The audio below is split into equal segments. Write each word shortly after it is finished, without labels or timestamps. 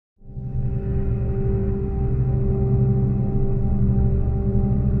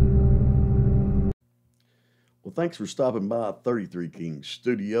Thanks for stopping by 33 Kings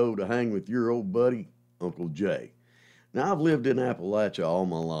Studio to hang with your old buddy, Uncle Jay. Now, I've lived in Appalachia all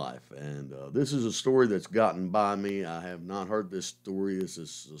my life, and this is a story that's gotten by me. I have not heard this story. This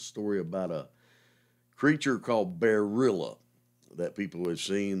is a story about a creature called Bearilla that people have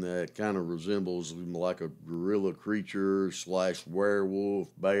seen that kind of resembles like a gorilla creature / werewolf,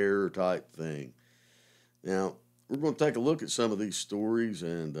 bear type thing. Now, we're going to take a look at some of these stories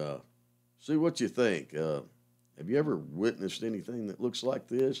and see what you think. Have you ever witnessed anything that looks like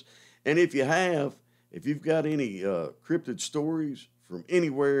this? And if you have, if you've got any cryptid stories from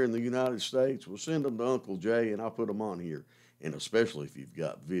anywhere in the United States, we'll send them to Uncle Jay and I'll put them on here, and especially if you've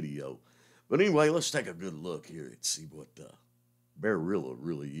got video. But anyway, let's take a good look here and see what Bearilla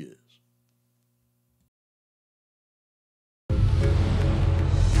really is.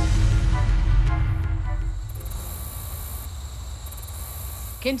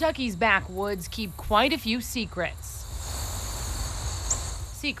 Kentucky's backwoods keep quite a few secrets.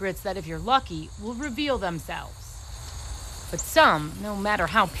 Secrets that, if you're lucky, will reveal themselves. But some, no matter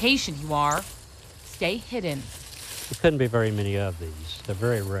how patient you are, stay hidden. There couldn't be very many of these. They're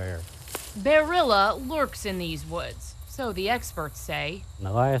very rare. Bearilla lurks in these woods, so the experts say. And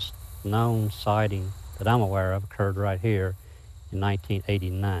the last known sighting that I'm aware of occurred right here in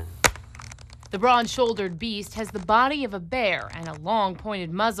 1989. The broad-shouldered beast has the body of a bear and a long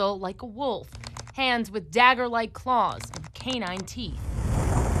pointed muzzle like a wolf, hands with dagger-like claws and canine teeth.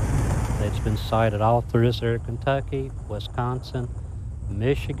 It's been sighted all through this area of Kentucky, Wisconsin,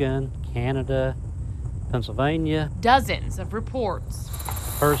 Michigan, Canada, Pennsylvania. Dozens of reports.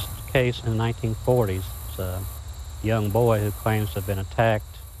 First case in the 1940s is a young boy who claims to have been attacked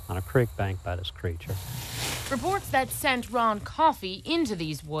on a creek bank by this creature. Reports that sent Ron Coffey into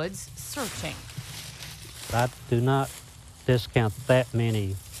these woods searching. But I do not discount that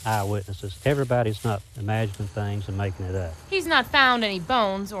many eyewitnesses. Everybody's not imagining things and making it up. He's not found any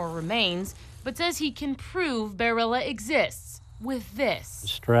bones or remains, but says he can prove Bearilla exists with this. The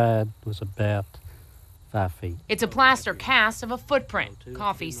stride was about 5 feet. It's a plaster cast of a footprint.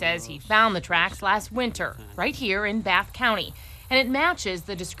 Coffey says he found the tracks last winter, right here in Bath County, and it matches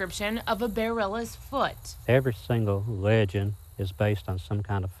the description of a Bearilla's foot. Every single legend is based on some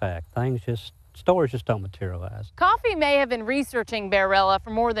kind of fact. Stories just don't materialize. Coffey may have been researching Bearilla for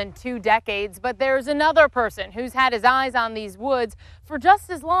more than 2 decades, but there's another person who's had his eyes on these woods for just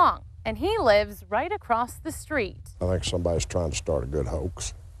as long, and he lives right across the street. I think somebody's trying to start a good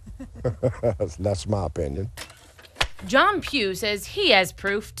hoax. That's my opinion. John Pugh says he has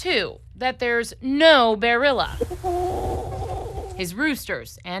proof, too, that there's no Bearilla. His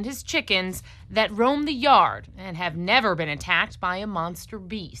roosters and his chickens that roam the yard and have never been attacked by a monster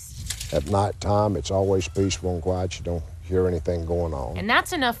beast. At night time, it's always peaceful and quiet. You don't hear anything going on. And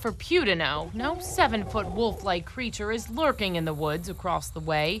that's enough for Pugh to know no 7-foot wolf-like creature is lurking in the woods across the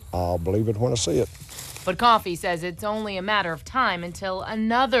way. I'll believe it when I see it. But Coffey says it's only a matter of time until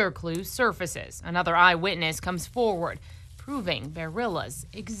another clue surfaces. Another eyewitness comes forward, proving Bearillas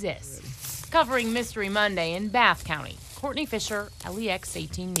exist. Covering Mystery Monday in Bath County, Courtney Fisher, LEX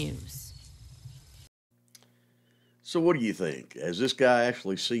 18 News. So what do you think? Has this guy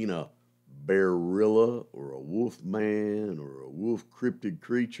actually seen a Bearilla or a wolf man or a wolf cryptid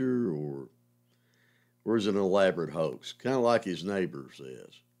creature, or is it an elaborate hoax? Kind of like his neighbor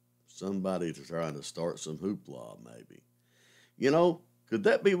says. Somebody trying to start some hoopla, maybe. You know, could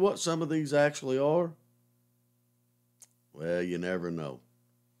that be what some of these actually are? Well, you never know.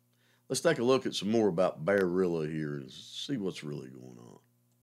 Let's take a look at some more about Bearilla here and see what's really going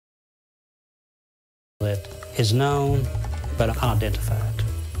on. It is known but unidentified.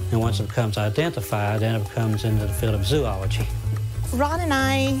 And once it becomes identified, then it comes into the field of zoology. Ron and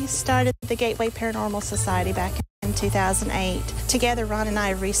I started the Gateway Paranormal Society back in 2008. Together, Ron and I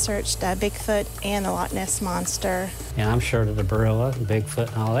researched Bigfoot and the Loch Ness Monster. And I'm sure that the Bearilla and Bigfoot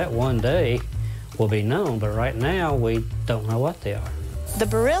and all that one day will be known, but right now we don't know what they are. The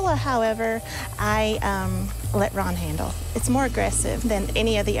Bearilla, however, I let Ron handle. It's more aggressive than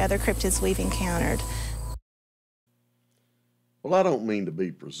any of the other cryptids we've encountered. Well, I don't mean to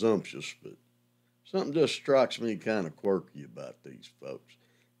be presumptuous, but something just strikes me kind of quirky about these folks.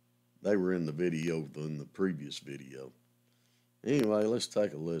 They were in the video than the previous video. Anyway, let's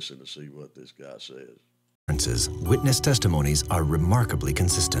take a listen to see what this guy says. Witness testimonies are remarkably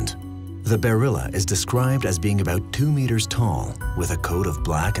consistent. The Bearilla is described as being about 2 meters tall, with a coat of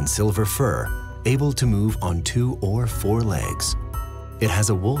black and silver fur, able to move on 2 or 4 legs. It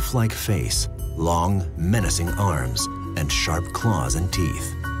has a wolf-like face, long, menacing arms, and sharp claws and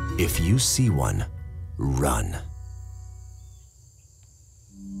teeth. If you see one, run.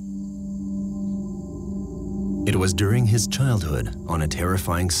 It was during his childhood, on a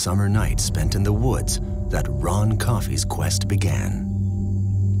terrifying summer night spent in the woods, that Ron Coffey's quest began.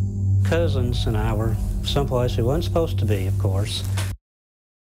 Cousins and I were someplace we weren't supposed to be, of course.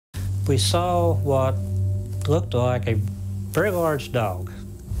 We saw what looked like a very large dog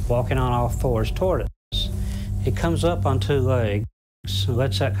walking on all fours toward us. It comes up on two legs,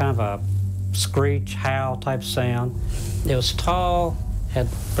 lets that kind of a screech, howl type sound. It was tall, had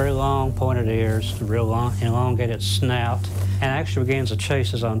very long pointed ears, real long, elongated snout, and actually begins to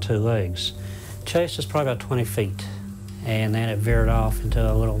chase us on two legs. Chased us probably about 20 feet, and then it veered off into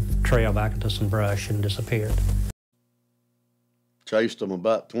a little trail back into some brush and disappeared. Chased them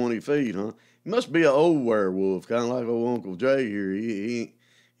about 20 feet, huh? He must be an old werewolf, kind of like old Uncle Jay here. He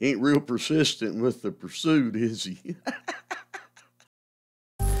ain't real persistent with the pursuit, is he?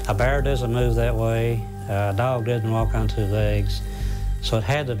 A bear doesn't move that way. A dog doesn't walk on two legs. So it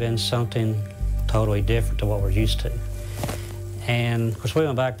had to have been something totally different to what we're used to. And of course, we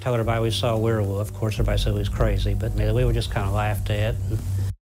went back and told everybody we saw a werewolf. Of course, everybody said we was crazy, but we were just kind of laughed at.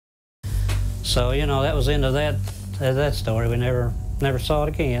 So, you know, that was the end of that story. We never saw it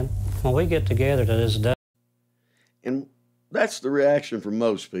again. When we get together to this day. And that's the reaction from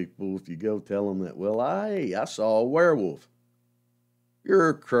most people if you go tell them that, well, I saw a werewolf.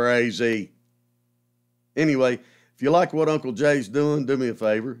 You're crazy. Anyway, if you like what Uncle Jay's doing, do me a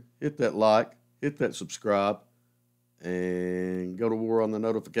favor. Hit that like, hit that subscribe, and go to war on the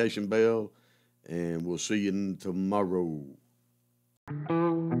notification bell, and we'll see you tomorrow.